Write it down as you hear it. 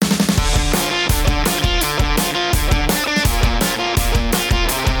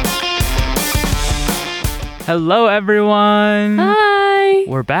Hello, everyone. Hi.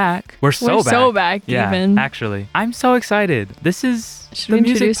 We're back. We're so back, yeah, even. Actually. I'm so excited. This is Should the we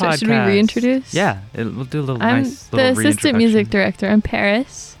music introduce podcast. it? Should we reintroduce? Yeah, we'll do a little I'm nice the little assistant music director. I'm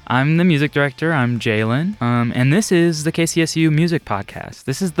Paris. I'm the music director. I'm Jalen. And this is the KCSU Music Podcast.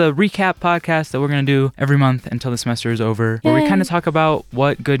 This is the recap podcast that we're going to do every month until the semester is over, where we kind of talk about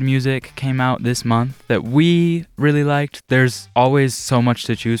what good music came out this month that we really liked. There's always so much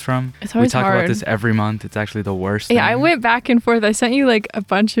to choose from. It's always we talk hard. about this every month. It's actually the worst Yeah, thing. I went back and forth. I sent you like a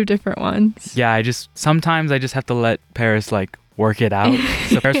bunch of different ones. Yeah, sometimes I just have to let Paris work it out.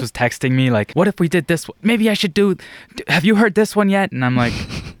 So Paris was texting me what if we did this? Maybe I should have you heard this one yet? And I'm like,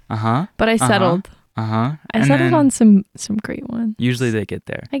 uh-huh. But I settled. Uh-huh. I settled on some great ones. Usually they get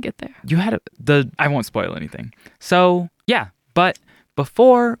there. I get there. You had I won't spoil anything. So, yeah, but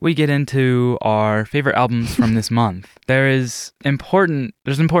before we get into our favorite albums from this month, there's important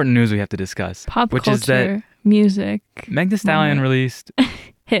news we have to discuss. Pop which culture, is that music. Thee Stallion released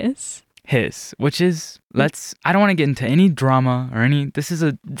His, which is, I don't want to get into any drama or this is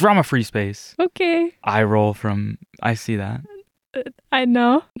a drama-free space. Okay. I see that. I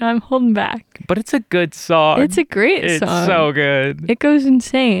know. I'm holding back. But it's a good song. It's a great song. It's so good. It goes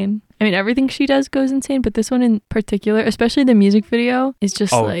insane. I mean, everything she does goes insane, but this one in particular, especially the music video, is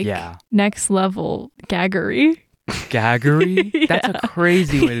just next level gaggery. Gaggery? Yeah. That's a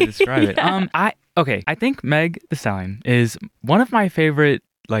crazy way to describe it. I think Thee Stallion is one of my favorite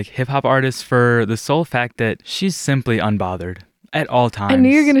hip-hop artists for the sole fact that she's simply unbothered at all times. I knew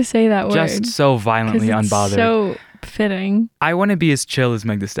you were going to say that word. Just so violently unbothered. So fitting. I want to be as chill as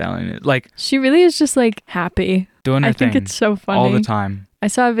Thee Stallion. She really is just happy. Doing her thing. I think it's so funny. All the time. I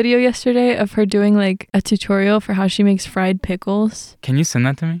saw a video yesterday of her doing a tutorial for how she makes fried pickles. Can you send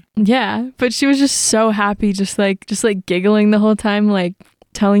that to me? Yeah, but she was just so happy, just giggling the whole time,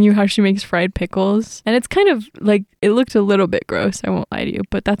 telling you how she makes fried pickles. And it's kind of it looked a little bit gross, I won't lie to you,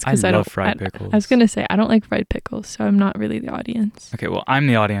 but that's because I don't fried pickles. I was going to say I don't like fried pickles, so I'm not really the audience. Okay, well, I'm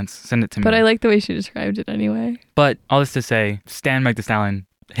the audience. Send it to me. But I like the way she described it anyway. But all this to say, stan Thee Stallion.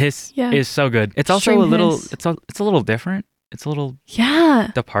 His is so good. It's also a little it's a little different. It's a little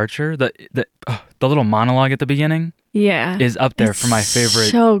departure. The little monologue at the beginning is up there for my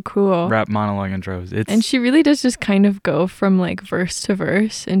favorite so cool rap monologue intros. And she really does just kind of go from verse to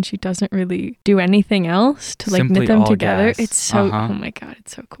verse, and she doesn't really do anything else to knit them together. Gas. It's so oh my god,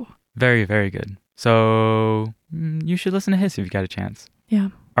 it's so cool. Very, very good. So you should listen to His if you got a chance. Yeah.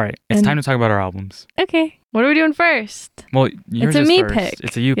 All right, it's time to talk about our albums. Okay. What are we doing first? Well, yours it's a me first. pick.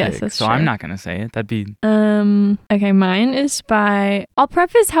 It's a you yes, pick, so true. I'm not going to say it. That'd be... Okay, mine is by... I'll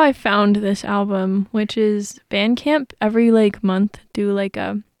preface how I found this album, which is Bandcamp every month do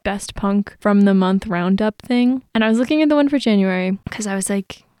a best punk from the month roundup thing. And I was looking at the one for January because I was I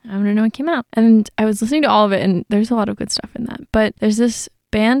want to know what came out. And I was listening to all of it, and there's a lot of good stuff in that. But there's this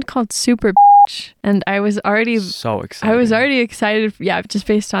band called Super and I was already so excited. I was already excited, just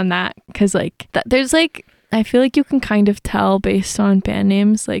based on that, because there's I feel you can kind of tell based on band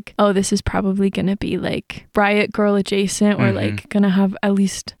names oh, this is probably gonna be Riot Girl adjacent, or gonna have at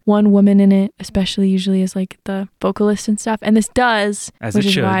least one woman in it, especially usually as the vocalist and stuff, and this does, which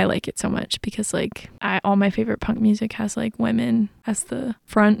is why I like it so much, because all my favorite punk music has women as the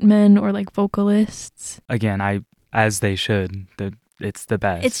front men or vocalists. Again, as they should. It's the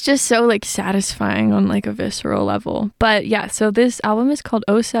best. It's just so satisfying on a visceral level. But yeah, so this album is called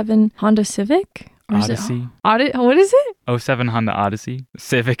 07 Honda Civic. Odyssey. What is it? 07 Honda Odyssey.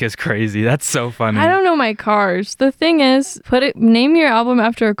 Civic is crazy. That's so funny. I don't know my cars. The thing is, name your album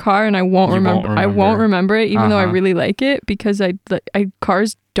after a car and I won't remember. I won't remember it, even though I really like it, because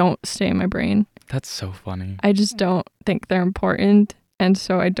cars don't stay in my brain. That's so funny. I just don't think they're important, and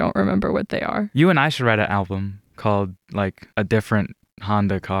so I don't remember what they are. You and I should write an album called a different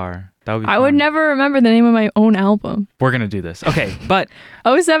Honda car. That would be fun. I would never remember the name of my own album. We're gonna do this. Okay, but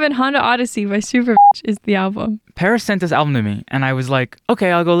 07 Honda Odyssey by Super is the album. Paris sent this album to me, and I was like,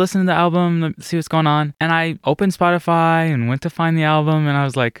 okay, I'll go listen to the album, see what's going on. And I opened Spotify and went to find the album, and I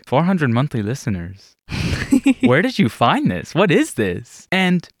was like, 400 monthly listeners. Where did you find this? What is this?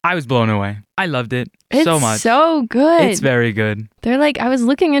 And I was blown away. I loved it so much. It's so good. It's very good. They're I was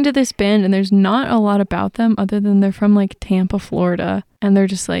looking into this band, and there's not a lot about them other than they're from Tampa, Florida. And they're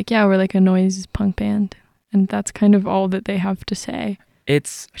just yeah, we're a noise punk band. And that's kind of all that they have to say.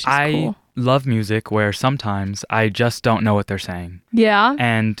 I love music where sometimes I just don't know what they're saying. Yeah.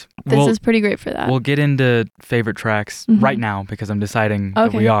 And this is pretty great for that. We'll get into favorite tracks right now because I'm deciding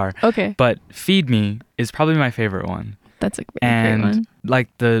that we are. Okay. But Feed Me is probably my favorite one. That's a great one.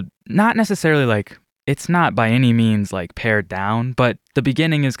 Not necessarily it's not by any means like pared down, but the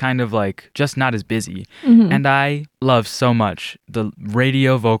beginning is kind of like just not as busy. And I love so much the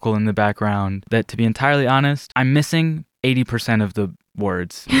radio vocal in the background that, to be entirely honest, I'm missing 80% of the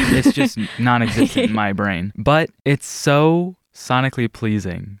words. It's just non-existent in my brain. But it's so sonically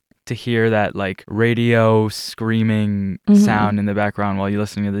pleasing to hear that like radio screaming sound in the background while you're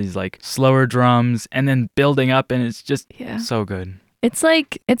listening to these like slower drums and then building up, and it's just so good. It's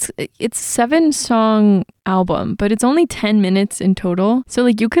like it's a 7-song album, but it's only 10 minutes in total. So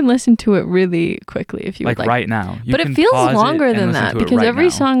like you can listen to it really quickly if you would like. Right now. But it feels longer than that because every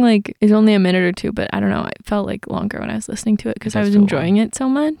song like is only a minute or two, but I don't know, it felt like longer when I was listening to it because I was enjoying it so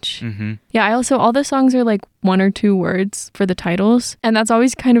much. Yeah, I also, all the songs are like 1 or 2 words for the titles, and that's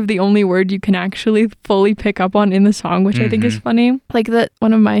always kind of the only word you can actually fully pick up on in the song, which I think is funny. Like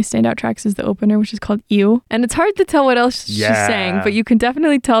one of my standout tracks is the opener, which is called Ew, and it's hard to tell what else she's saying, but you can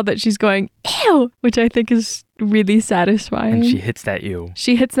definitely tell that she's going ew, which I think is really satisfying. And she hits that ew.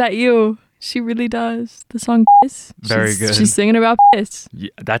 She hits that ew. She really does. The song Piss. Very good. She's singing about piss. Yeah,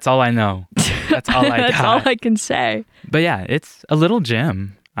 that's all I know. That's all I got. That's all I can say. But yeah, it's a little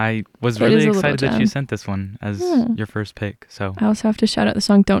gem. I was really excited that you sent this one as your first pick. So I also have to shout out the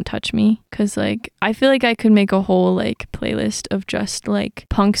song Don't Touch Me, because like I feel like I could make a whole like playlist of just like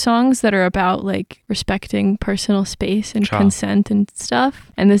punk songs that are about like respecting personal space and consent and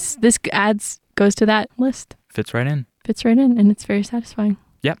stuff. And this goes to that list. Fits right in, and it's very satisfying.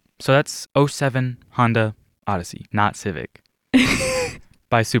 Yep. So that's 07 Honda Odyssey, not Civic,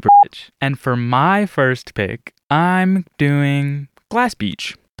 by Super Rich. And for my first pick, I'm doing Glass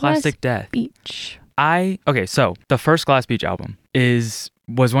Beach. Plastic Death. Beach. So the first Glass Beach album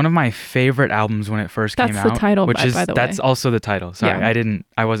was one of my favorite albums when it first came out. That's the title, by the way. That's also the title. Sorry,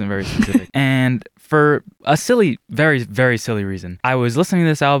 I wasn't very specific. And for a silly, very, very silly reason, I was listening to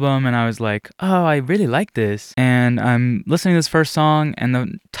this album and I was like, oh, I really like this. And I'm listening to this first song, and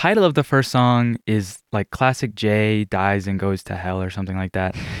the title of the first song is like Classic J Dies and Goes to Hell or something like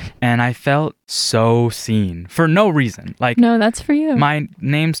that. And I felt so seen for no reason. Like, no, that's for you. My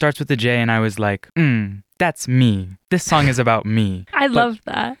name starts with a J, and I was like, that's me. This song is about me. I love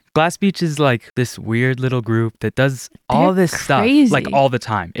that. Glass Beach is like this weird little group that does all this stuff like all the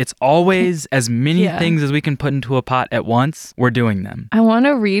time. It's always as many things as we can put into a pot at once. We're doing them. I want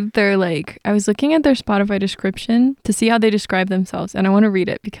to read their I was looking at their Spotify description to see how they describe themselves, and I want to read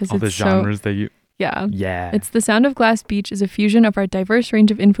it because all the genres that you. Yeah. It's the sound of Glass Beach is a fusion of our diverse range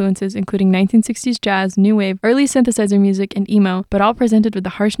of influences, including 1960s jazz, new wave, early synthesizer music, and emo, but all presented with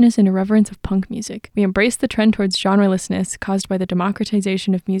the harshness and irreverence of punk music. We embrace the trend towards genrelessness caused by the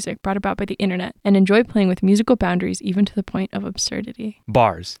democratization of music brought about by the internet, and enjoy playing with musical boundaries even to the point of absurdity.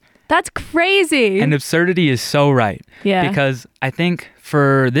 Bars. That's crazy. And absurdity is so right. Yeah. Because I think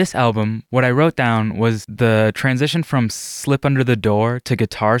for this album, what I wrote down was the transition from Slip Under the Door to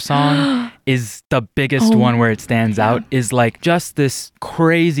Guitar Song is the biggest one where it stands out, is like just this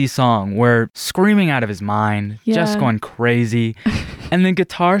crazy song where screaming out of his mind, just going crazy. And then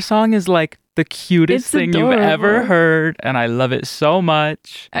Guitar Song is like the cutest thing you've ever heard, and I love it so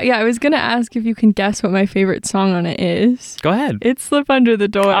much. I was gonna ask if you can guess what my favorite song on it is. Go ahead. It's Slip Under the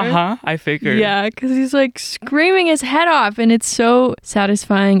Door. I figured. Yeah, because he's like screaming his head off, and it's so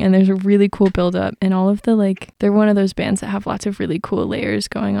satisfying, and there's a really cool build up, and all of the they're one of those bands that have lots of really cool layers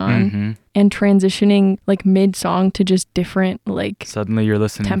going on. And transitioning mid-song to just different suddenly you're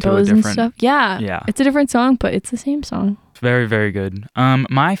listening tempos to a different and stuff. Yeah. It's a different song, but it's the same song. Very, very good.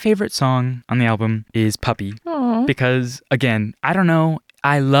 My favorite song on the album is Puppy. Aww. Because, again, I don't know,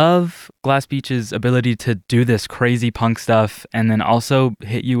 I love Glass Beach's ability to do this crazy punk stuff and then also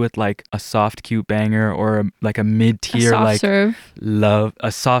hit you with a soft, cute banger or a mid-tier serve.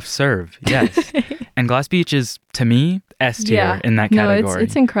 A soft serve, yes. And Glass Beach is, to me, S tier in that category. No,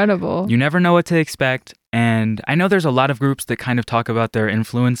 it's incredible. You never know what to expect. And I know there's a lot of groups that kind of talk about their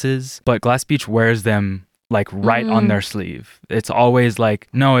influences, but Glass Beach wears them right on their sleeve. It's always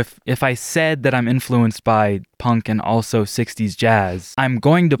no, if I said that I'm influenced by punk and also 60s jazz, I'm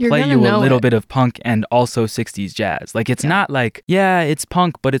going to play you a little bit of punk and also 60s jazz. It's not it's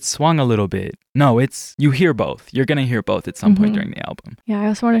punk, but it's swung a little bit. No, you hear both. You're going to hear both at some point during the album. Yeah, I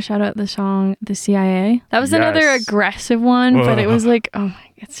also want to shout out the song The CIA. That was another aggressive one, but it was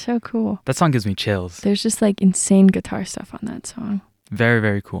it's so cool. That song gives me chills. There's just insane guitar stuff on that song. Very,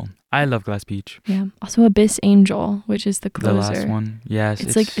 very cool. I love Glass Beach. Yeah. Also Abyss Angel, which is the closer. The last one. Yes.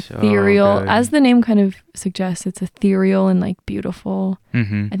 It's ethereal. So as the name kind of suggests, it's ethereal and beautiful.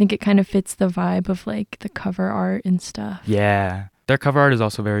 I think it kind of fits the vibe of the cover art and stuff. Yeah. Their cover art is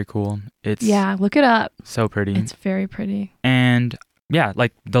also very cool. Look it up. So pretty. It's very pretty. And yeah,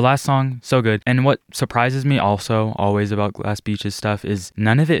 like the last song, so good. And what surprises me also always about Glass Beach's stuff is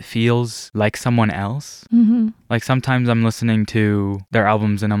none of it feels like someone else. Mm-hmm. Like sometimes I'm listening to their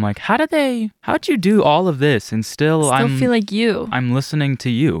albums and I'm like, how'd you do all of this? And still feel like you. I'm listening to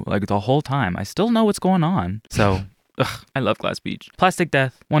you like the whole time. I still know what's going on. So, I love Glass Beach. Plastic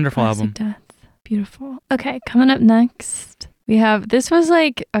Death, wonderful album. Plastic Death, beautiful. Okay, coming up next. This was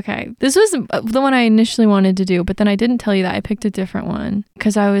the one I initially wanted to do, but then I didn't tell you that. I picked a different one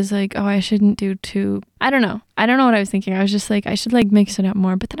because I was like, oh, I shouldn't do two. I don't know what I was thinking. I was just like, I should like mix it up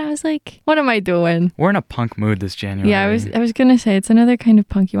more. But then I was like, what am I doing? We're in a punk mood this January. Yeah, I was gonna say it's another kind of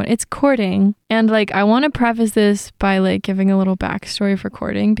punky one. It's Courting. And like I want to preface this by like giving a little backstory for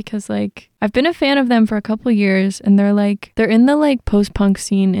Courting because like I've been a fan of them for a couple years and they're in the like post-punk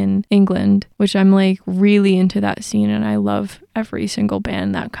scene in England, which I'm like really into that scene and I love every single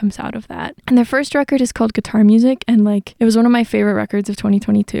band that comes out of that. And their first record is called Guitar Music and like it was one of my favorite records of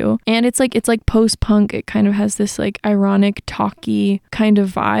 2022. And it's like post-punk. It kind of has this like ironic, talky kind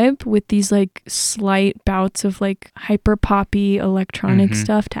of vibe with these like slight bouts of like hyper poppy electronic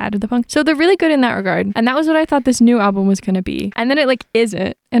stuff to add to the punk. So they're really good in that regard. And that was what I thought this new album was going to be. And then it like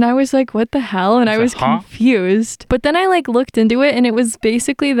isn't. And I was like, what the hell? And I was confused. But then I like looked into it and it was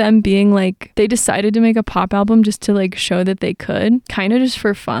basically them being like, they decided to make a pop album just to like show that they could, kind of just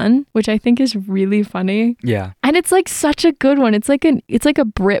for fun, which I think is really funny. Yeah. And it's like such a good one. It's like a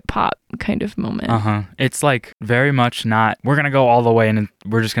Brit pop kind of moment. It's like very much not, we're going to go all the way and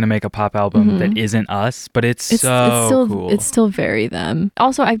we're just going to make a pop album that isn't us, but it's so cool. It's still very them.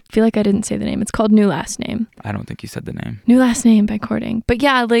 Also, I feel like I didn't say the name. It's called New Last Name. I don't think you said the name. New Last Name by Courting. But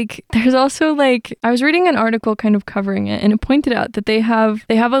yeah, like there's also like, I was reading an article kind of covering it and it pointed out that they have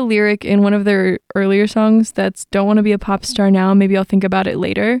a lyric in one of their earlier songs that's don't want to be a pop star now, maybe I'll think about it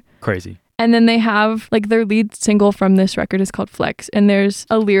later. Crazy. And then they have, like, their lead single from this record is called Flex. And there's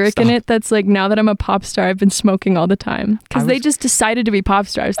a lyric in it that's like, now that I'm a pop star, I've been smoking all the time. Because they just decided to be pop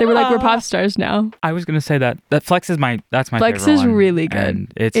stars. They were like, we're pop stars now. I was going to say that Flex is that's my Flex favorite is one. really good.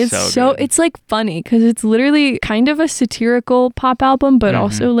 And it's so good. It's like funny because it's literally kind of a satirical pop album, but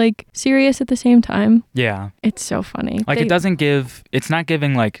also like serious at the same time. Yeah. It's so funny. Like it's not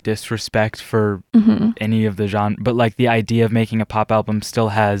giving like disrespect for any of the genre, but like the idea of making a pop album still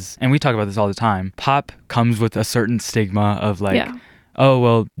has, and we talk about this all the time, pop comes with a certain stigma of like, oh,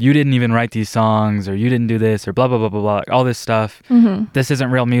 well, you didn't even write these songs or you didn't do this or blah, blah, blah, blah, blah, all this stuff. This isn't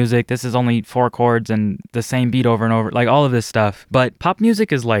real music. This is only 4 chords and the same beat over and over, like all of this stuff. But pop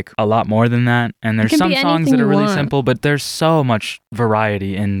music is like a lot more than that. And there's some songs that are really simple, but there's so much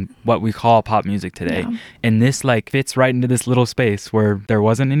variety in what we call pop music today. Yeah. And this like fits right into this little space where there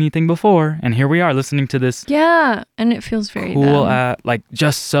wasn't anything before. And here we are listening to this. Yeah. And it feels very cool, like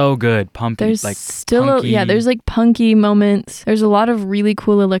just so good. Pumpy. There's like still, punky. There's like punky moments. There's a lot of really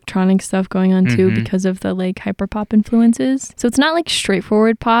cool electronic stuff going on too because of the like hyper pop influences. So it's not like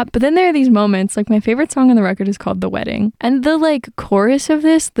straightforward pop, but then there are these moments, like my favorite song on the record is called The Wedding. And the like chorus of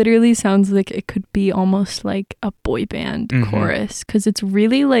this literally sounds like it could be almost like a boy band chorus because it's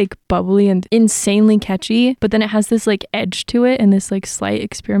really like bubbly and insanely catchy, but then it has this like edge to it and this like slight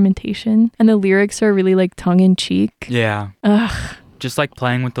experimentation. And the lyrics are really like tongue in cheek. Yeah. Ugh. Just like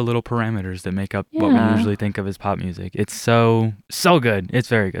playing with the little parameters that make up what we usually think of as pop music. It's so good. It's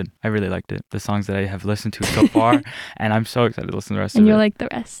very good. I really liked it. The songs that I have listened to so far, and I'm so excited to listen to the rest of it. And you'll like the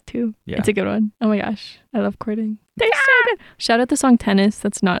rest too. Yeah. It's a good one. Oh my gosh. I love Courting. They're so good. Shout out the song Tennis.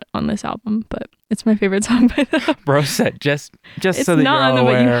 That's not on this album, but it's my favorite song by them. Bro said just it's so that not you're all on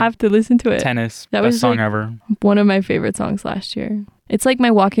aware. But you have to listen to it. Tennis. That best was song like ever. One of my favorite songs last year. It's like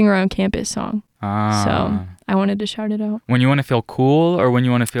my walking around campus song. So I wanted to shout it out. When you want to feel cool, or when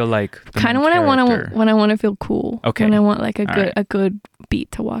you want to feel like kind of when I want to feel cool. Okay. When I want like a good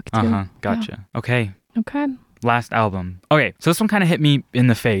beat to walk to. Gotcha. Yeah. Okay. Last album. Okay, so this one kind of hit me in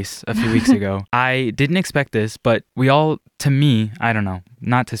the face a few weeks ago. I didn't expect this, but we all, to me, I don't know,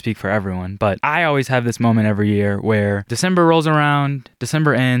 not to speak for everyone, but I always have this moment every year where December rolls around,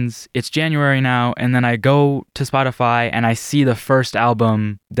 December ends, it's January now, and then I go to Spotify and I see the first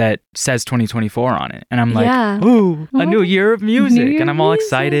album that says 2024 on it. And I'm like, ooh, a new year of music. And I'm all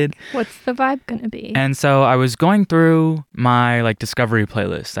excited. What's the vibe gonna be? And so I was going through my like discovery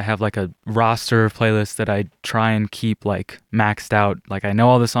playlist. I have like a roster of playlists that I try and keep like maxed out. Like I know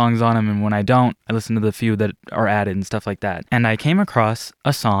all the songs on them, and when I don't, I listen to the few that are added and stuff like that. And I came across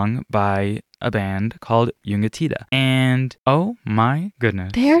a song by a band called Jungetida. And oh my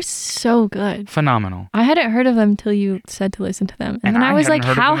goodness. They're so good. Phenomenal. I hadn't heard of them till you said to listen to them. And then I was like,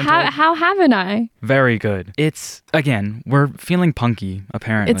 how haven't I? Very good. It's, again, we're feeling punky,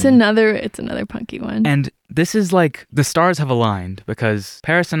 apparently. It's another punky one. And this is like, the stars have aligned because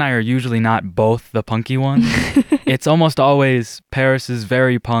Paris and I are usually not both the punky ones. It's almost always Paris is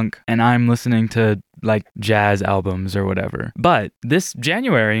very punk and I'm listening to like jazz albums or whatever. But this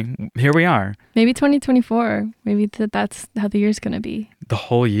January, here we are. Maybe 2024. Maybe that's how the year's going to be. The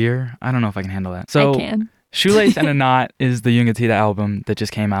whole year? I don't know if I can handle that. So, I can. Shoelace and a Knot is the Jungetida album that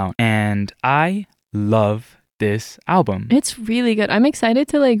just came out. And I love this album. It's really good. I'm excited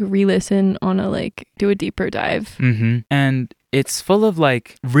to like re-listen on a like do a deeper dive. And it's full of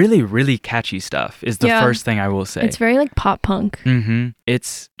like really, really catchy stuff is the first thing I will say. It's very like pop punk.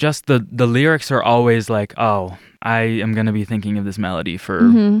 It's just the lyrics are always like, oh, I am going to be thinking of this melody for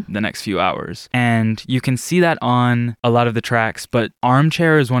the next few hours. And you can see that on a lot of the tracks, but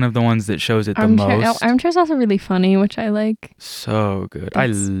Armchair is one of the ones that shows it the most. Armchair is also really funny, which I like. So good.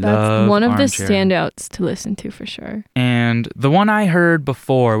 That's one of the standouts to listen to for sure. And the one I heard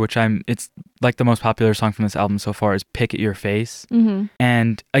before, which it's like the most popular song from this album so far, is Pick at Your Face.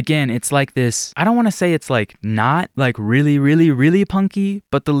 And again, it's like this, I don't want to say it's like not like really, really, really punky,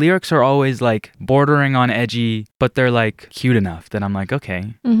 but the lyrics are always like bordering on edgy, but they're like cute enough that I'm like,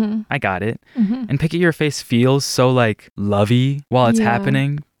 okay, I got it. And Pick at Your Face feels so like lovey while it's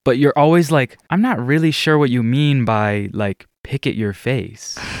happening, but you're always like, I'm not really sure what you mean by like pick at your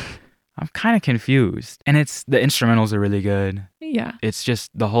face. I'm kind of confused. And the instrumentals are really good. Yeah. It's just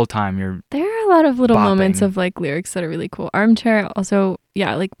the whole time there are a lot of little bopping. moments of like lyrics that are really cool. Armchair also,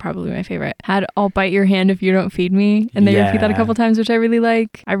 like probably my favorite. Had I'll bite your hand if you don't feed me. And they repeat that a couple times, which I really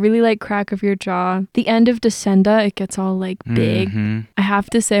like. I really like Crack of Your Jaw. The end of Descenda, it gets all like big. I have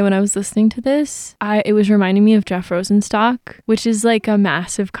to say when I was listening to this, it was reminding me of Jeff Rosenstock, which is like a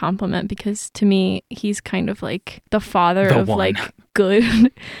massive compliment because to me, he's kind of like the father of like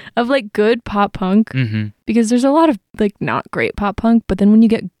good pop punk. Because there's a lot of like not great pop punk, but then when you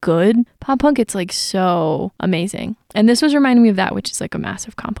get good pop punk, it's like so amazing. And this was reminding me of that, which is like a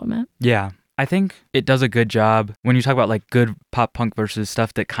massive compliment. Yeah. I think it does a good job when you talk about like good pop punk versus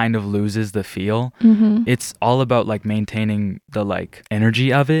stuff that kind of loses the feel. It's all about like maintaining the like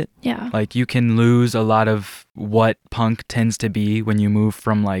energy of it. Yeah. Like you can lose a lot of what punk tends to be when you move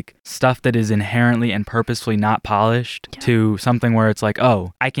from like stuff that is inherently and purposefully not polished to something where it's like,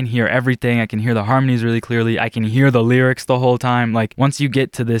 oh, I can hear everything. I can hear the harmonies really clearly. I can hear the lyrics the whole time. Like once you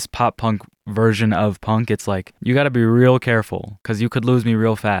get to this pop punk version of punk, it's like you got to be real careful because you could lose me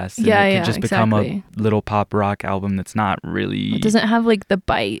real fast. And it could just become a little pop rock album that's not really... It doesn't have like the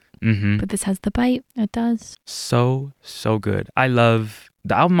bite, but this has the bite. It does. So good. I love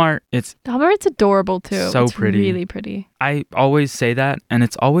the album art. The album art's adorable too. It's pretty. Really pretty. I always say that, and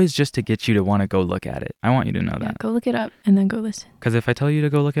it's always just to get you to want to go look at it. I want you to know that. Go look it up and then go listen. Because if I tell you to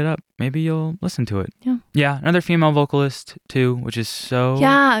go look it up, maybe you'll listen to it. Yeah. Yeah, another female vocalist too, which is so...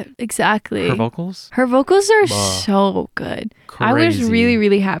 Yeah, exactly. Her vocals are so good. Crazy. I was really,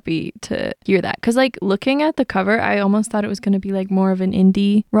 really happy to hear that. Because like looking at the cover, I almost thought it was going to be like more of an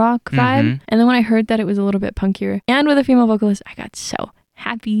indie rock vibe. And then when I heard that it was a little bit punkier and with a female vocalist, I got so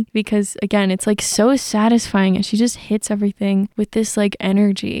happy because again it's like so satisfying and she just hits everything with this like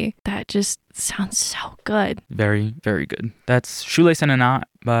energy that just sounds so good. Very, very good. That's Shoelace and a Knot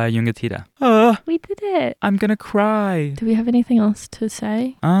by Jungetida. We did it. I'm gonna cry. Do we have anything else to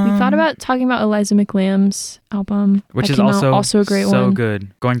say? We thought about talking about Eliza McLamb's album, which is also a great one. So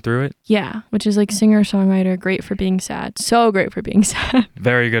good. Going through it. Yeah, which is like singer-songwriter, great for being sad. So great for being sad.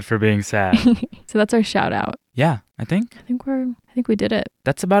 Very good for being sad. So that's our shout out. Yeah, I think we did it.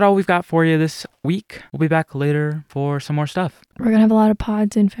 That's about all we've got for you this week. We'll be back later for some more stuff. We're gonna have a lot of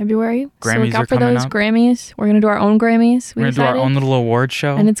pods in February. Grammys so look out are for coming those up. Grammys. We're gonna do our own Grammys. We're gonna do our own little award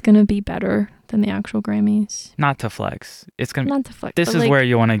show. And it's gonna be better than the actual Grammys. Not to flex. It's gonna not to flex. This is like, where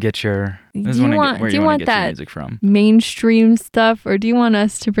you want to get your. This do is you want where you want to get that your music from. Mainstream stuff, or do you want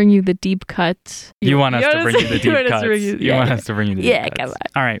us to bring you the deep cuts? You want us to bring you the deep cuts. You want us to bring you the deep cuts. Yeah, come on.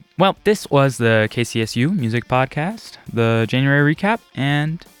 All right. Well, this was the KCSU Music Podcast, the January recap,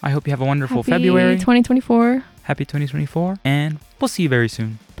 and I hope you have a wonderful February. Happy 2024. Happy 2024, and we'll see you very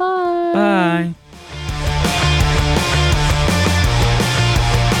soon. Bye. Bye.